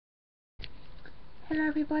Hello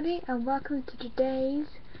everybody and welcome to today's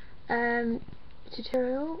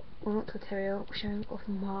tutorial, or not tutorial, showing off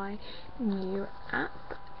my new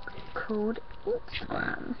app called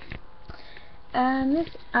Instagram. This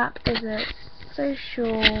app is a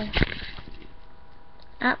social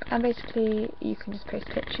app and basically you can just post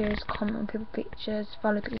pictures, comment on people's pictures,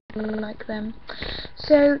 follow people, like them.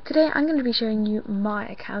 So today I'm going to be showing you my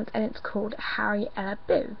account and it's called Harriella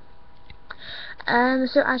Boo.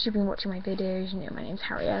 So as you've been watching my videos, you know my name's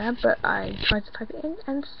Harriella, but I tried to type it in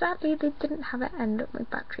and sadly they didn't have it and my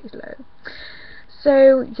battery's low.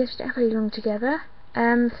 So yes, we don't have very long together.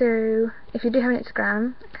 So if you do have an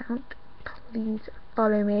Instagram account, please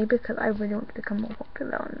follow me because I really want to become more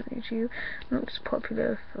popular on YouTube. I'm not just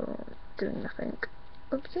popular for doing nothing.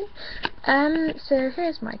 Oopsie. So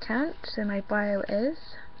here's my account. So my bio is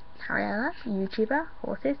Harriella, YouTuber,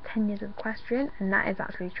 horses, 10 years of equestrian, and that is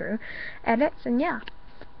actually true. Edits, and yeah, ...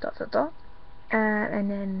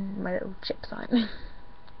 and then my little chip sign.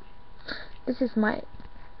 This is my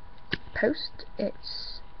post.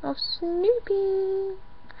 It's of Snoopy.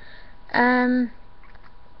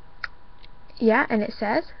 Yeah, and it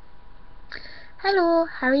says, "Hello,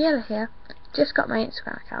 Harriella here. Just got my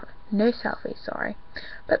Instagram account. No selfies, sorry,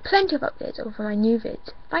 but plenty of updates over my new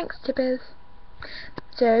vids. Thanks, tippers."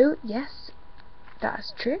 So yes,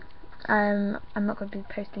 that's true. I'm not going to be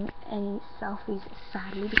posting any selfies,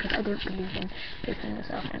 sadly, because I don't believe in posting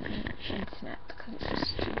yourself on the internet because it's just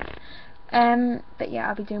stupid. But yeah,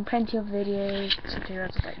 I'll be doing plenty of videos,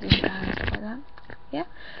 tutorials about doing that, stuff like that. Yeah.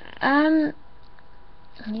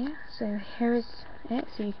 Yeah. So here is it.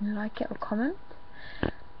 So you can like it or comment.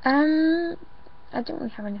 I don't really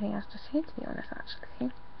have anything else to say, to be honest.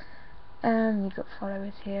 Actually. You've got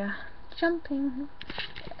followers here. Jumping.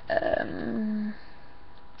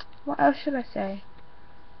 What else should I say?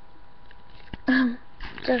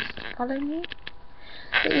 Just follow me.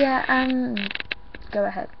 But yeah, go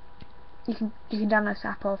ahead. You can download this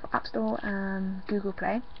app off App Store and Google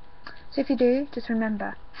Play. So if you do, just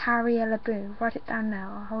remember Harriella Boo. Write it down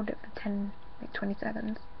now. I'll hold it for 20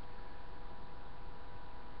 seconds.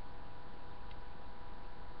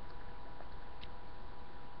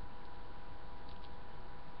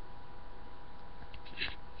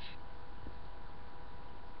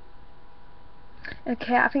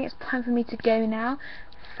 Okay, I think it's time for me to go now.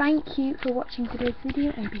 Thank you for watching today's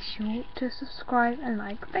video and be sure to subscribe and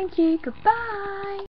like. Thank you. Goodbye.